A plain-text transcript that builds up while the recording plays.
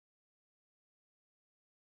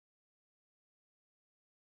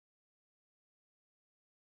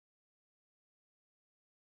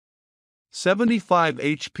75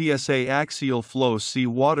 HPSA axial flow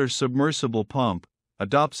seawater submersible pump,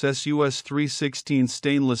 adopts SUS 316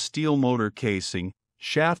 stainless steel motor casing,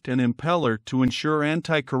 shaft and impeller to ensure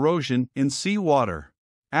anti-corrosion in seawater.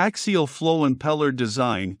 Axial flow impeller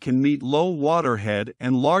design can meet low water head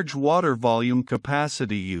and large water volume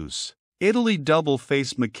capacity use. Italy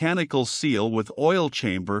double-face mechanical seal with oil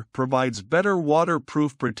chamber provides better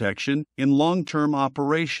waterproof protection in long-term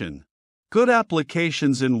operation. Good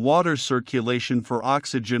applications in water circulation for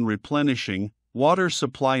oxygen replenishing, water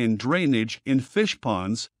supply and drainage in fish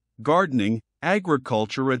ponds, gardening,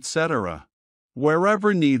 agriculture, etc.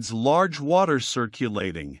 Wherever needs large water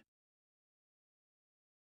circulating.